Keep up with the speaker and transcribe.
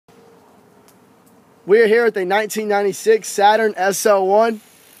We're here at the 1996 Saturn SL1,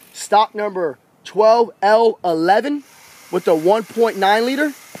 stock number 12L11 with the 1.9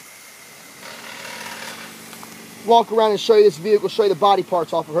 liter. Walk around and show you this vehicle, show you the body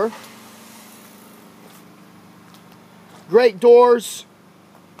parts off of her. Great doors,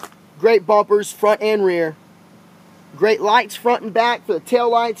 great bumpers, front and rear. Great lights front and back for the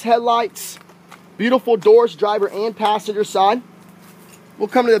tail lights, headlights. Beautiful doors, driver and passenger side. We'll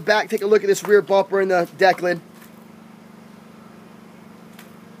come to the back, take a look at this rear bumper and the deck lid.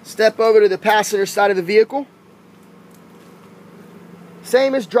 Step over to the passenger side of the vehicle.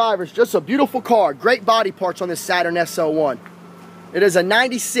 Same as drivers, just a beautiful car. Great body parts on this Saturn SL1. It is a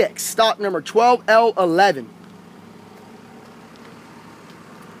 96, stock number 12L11.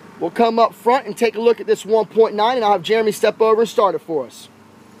 We'll come up front and take a look at this 1.9, and I'll have Jeremy step over and start it for us.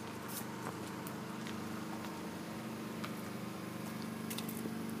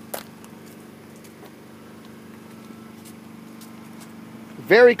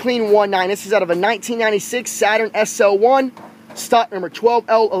 Very clean 1.9. This is out of a 1996 Saturn SL1, stock number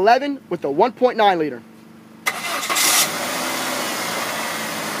 12L11 with the 1.9 liter.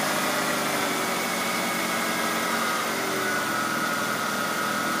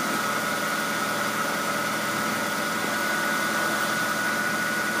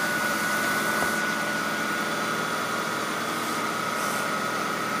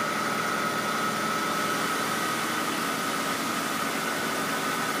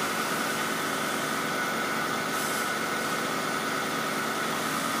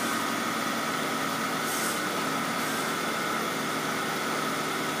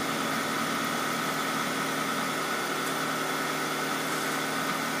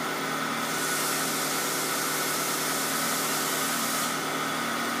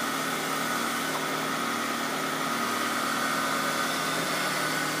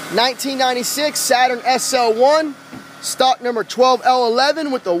 '96 Saturn SL1, stock number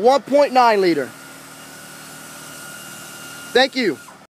 12L11 with the 1.9 liter. Thank you.